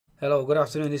Hello, good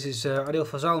afternoon. This is Adil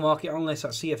Fazal, market analyst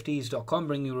at CFDs.com,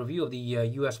 bringing you a review of the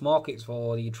US markets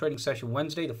for the trading session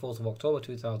Wednesday, the 4th of October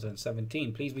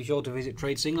 2017. Please be sure to visit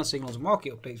Trade Signal, signals and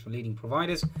market updates from leading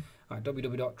providers at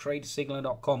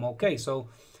www.tradesignaler.com. Okay, so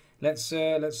let's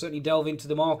certainly delve into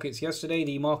the markets. Yesterday,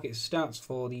 the market stats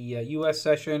for the US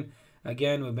session,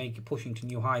 again, we're pushing to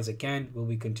new highs again. Will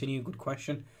we continue? Good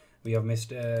question. We have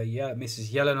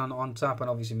Mrs. Yellen on tap, and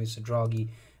obviously Mr. Draghi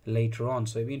later on,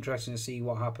 so it'll be interesting to see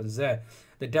what happens there.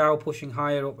 The Dow pushing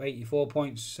higher, up 84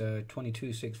 points,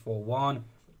 22,641.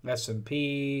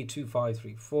 S&P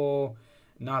 2534.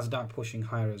 Nasdaq pushing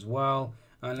higher as well,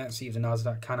 and let's see if the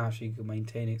Nasdaq can actually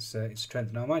maintain its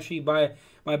strength. Now,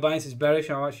 my bias is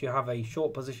bearish. I actually have a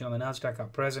short position on the Nasdaq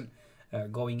at present,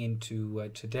 going into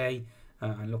today,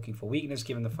 and looking for weakness,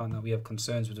 given the fact that we have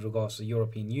concerns with regards to the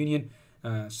European Union.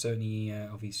 Certainly,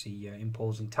 obviously,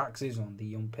 imposing taxes on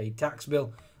the unpaid tax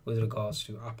bill with regards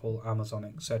to Apple, Amazon,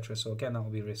 etc. So again, that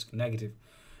will be risk negative.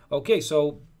 Okay,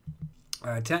 so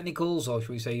technicals, or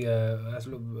should we say, let's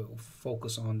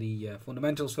focus on the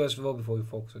fundamentals first of all before we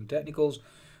focus on technicals.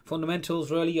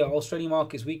 Fundamentals, really, Australian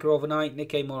markets weaker overnight.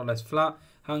 Nikkei more or less flat.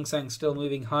 Hang Seng still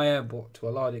moving higher, but to a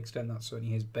large extent that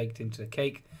certainly is baked into the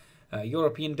cake.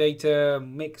 European data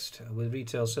mixed, with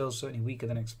retail sales certainly weaker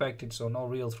than expected, so no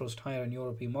real thrust higher in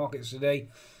European markets today.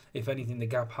 If anything, the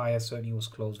gap higher certainly was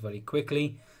closed very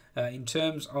quickly. In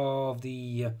terms of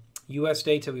the US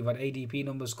data, we've had ADP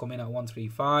numbers come in at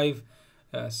 135,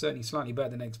 certainly slightly better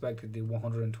than expected, the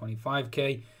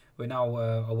 125k. We're now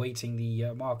awaiting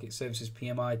the market services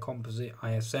PMI composite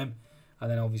ISM,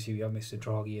 and then obviously we have Mr.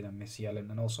 Draghi and then Miss Yellen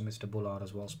and also Mr. Bullard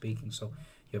as well speaking. So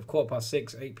you have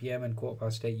 6:15, 8 p.m. and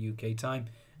 8:15 UK time,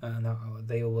 and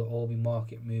they will all be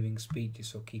market moving speeches,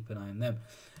 so keep an eye on them.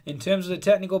 In terms of the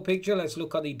technical picture, let's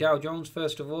look at the Dow Jones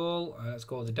first of all. Let's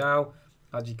go with the Dow.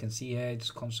 As you can see here, it's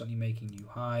constantly making new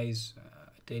highs.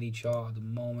 Daily chart at the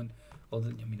moment.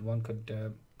 One could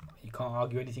you can't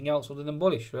argue anything else other than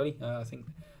bullish, really. I think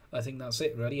that's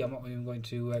it, really. I'm not even going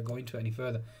to go into it any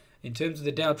further. In terms of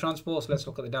the Dow Transports, let's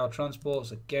look at the Dow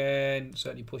Transports again.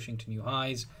 Certainly pushing to new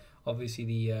highs. Obviously,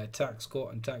 the tax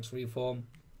cut and tax reform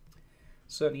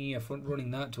certainly front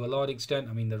running that to a large extent.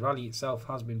 I mean, the rally itself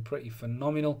has been pretty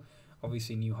phenomenal.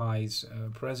 Obviously, new highs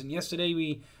present.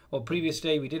 Yesterday, previous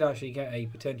day, we did actually get a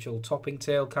potential topping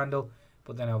tail candle,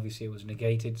 but then obviously it was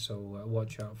negated, so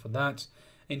watch out for that.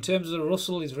 In terms of the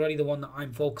Russell, is really the one that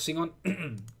I'm focusing on.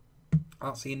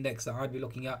 That's the index that I'd be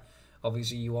looking at.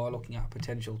 Obviously, you are looking at a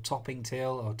potential topping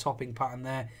tail or topping pattern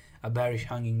there, a bearish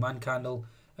hanging man candle.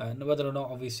 Whether or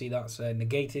not obviously that's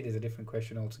negated is a different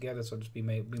question altogether, so just be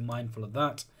mindful of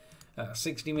that.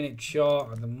 60-minute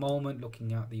chart at the moment,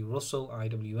 looking at the Russell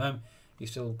IWM, you're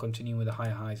still continuing with the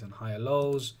higher highs and higher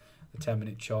lows. The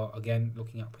 10-minute chart, again,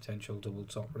 looking at potential double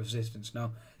top resistance.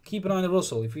 Now, keep an eye on the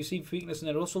Russell. If you see weakness in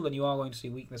the Russell, then you are going to see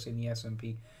weakness in the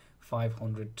S&P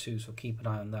 500 too, so keep an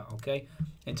eye on that, okay?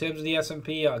 In terms of the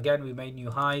S&P, again, we made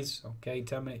new highs, okay?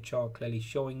 10-minute chart clearly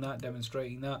showing that,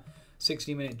 demonstrating that.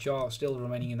 60-minute chart still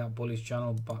remaining in that bullish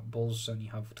channel, but bulls certainly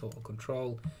have total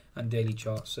control, and daily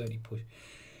chart certainly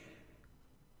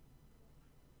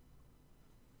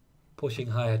pushing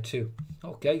higher too.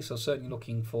 Okay, so certainly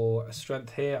looking for a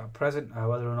strength here at present.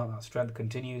 Whether or not that strength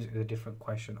continues is a different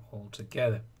question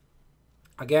altogether.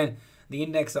 Again, the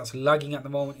index that's lagging at the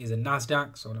moment is the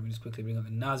Nasdaq. So let me just quickly bring up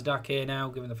the Nasdaq here now,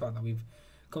 given the fact that we've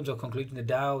come to a conclusion. The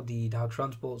Dow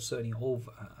Transport certainly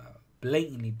over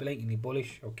blatantly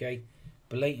bullish. Okay,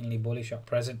 blatantly bullish at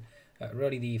present.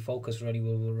 Really, the focus really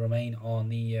will remain on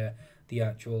the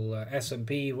actual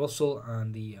S&P, Russell,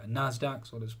 and the Nasdaq.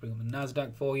 So let's bring up the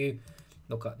Nasdaq for you.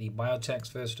 Look at the biotechs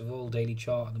first of all. Daily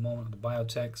chart at the moment on the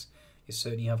biotechs, you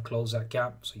certainly have closed that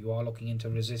gap. So you are looking into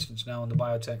resistance now on the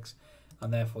biotechs,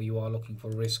 and therefore you are looking for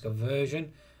risk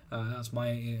aversion. That's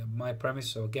my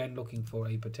premise. So again, looking for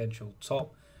a potential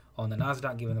top on the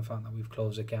Nasdaq, given the fact that we've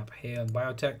closed a gap here on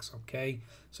biotechs. Okay,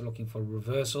 so looking for a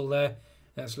reversal there.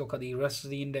 Let's look at the rest of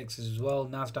the indexes as well.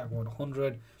 Nasdaq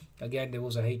 100. Again, there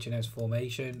was a H&S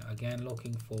formation. Again,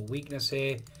 looking for weakness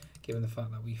here, given the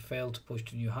fact that we failed to push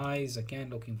to new highs. Again,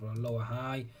 looking for a lower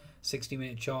high.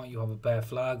 60-minute chart, you have a bear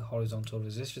flag. Horizontal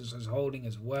resistance is holding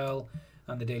as well.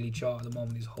 And the daily chart at the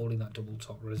moment is holding that double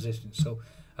top resistance. So,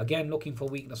 again, looking for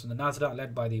weakness on the Nasdaq,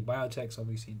 led by the biotechs,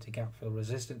 obviously into gap fill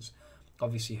resistance.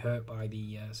 Obviously hurt by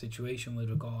the situation with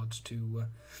regards to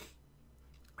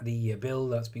the bill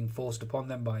that's being forced upon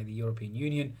them by the European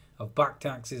Union of back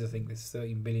taxes. I think there's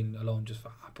 13 billion alone just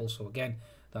for Apple. So again,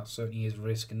 that certainly is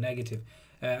risk and negative.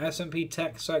 S&P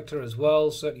tech sector as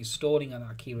well, certainly stalling at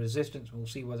that key resistance. We'll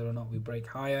see whether or not we break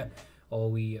higher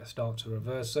or we start to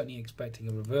reverse. Certainly expecting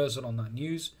a reversal on that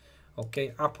news.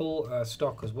 Okay, Apple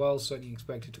stock as well, certainly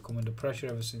expected to come under pressure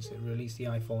ever since it released the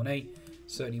iPhone 8.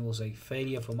 Certainly was a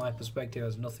failure from my perspective,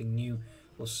 as nothing new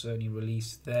was certainly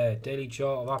released there. Daily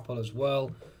chart of Apple as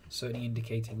well, certainly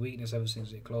indicating weakness ever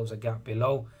since it closed a gap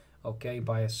below. Okay,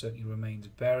 bias certainly remains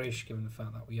bearish, given the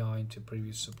fact that we are into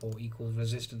previous support equals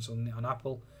resistance on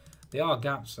Apple. There are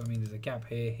gaps. I mean, there's a gap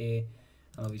here,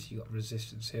 and obviously you've got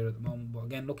resistance here at the moment. But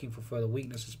again, looking for further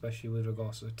weakness, especially with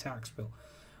regards to the tax bill.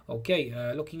 Okay,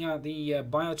 looking at the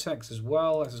biotechs as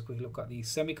well. Let's just quickly look at the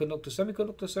semiconductor.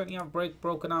 Semiconductor certainly have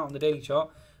broken out on the daily chart.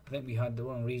 I think we had the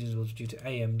one reasons was due to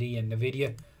AMD and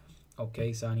Nvidia.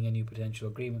 Okay, signing a new potential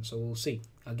agreement, so we'll see.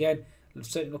 Again,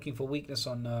 certainly looking for weakness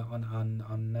on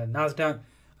Nasdaq.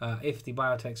 If the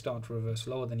biotech start to reverse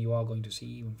lower, then you are going to see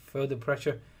even further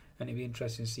pressure, and it'll be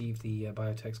interesting to see if the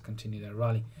biotechs continue their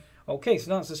rally. Okay,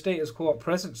 so that's the status quo at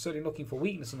present. Certainly looking for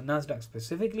weakness on the Nasdaq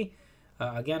specifically.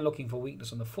 Again, looking for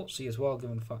weakness on the FTSE as well,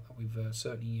 given the fact that we've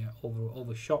certainly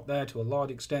overshot there to a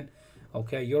large extent.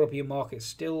 Okay, European markets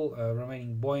still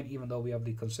remaining buoyant, even though we have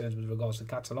the concerns with regards to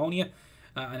Catalonia.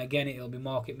 And again, it'll be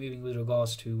market moving with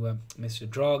regards to Mr.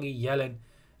 Draghi, Yellen,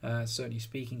 certainly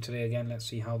speaking today. Again, let's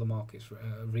see how the markets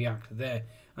react there,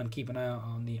 and keep an eye out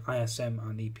on the ISM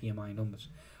and the PMI numbers.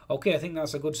 Okay, I think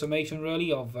that's a good summation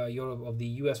really of the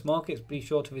US markets. Be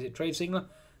sure to visit Trade Signal,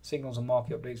 signals and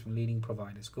market updates from leading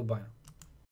providers. Goodbye now.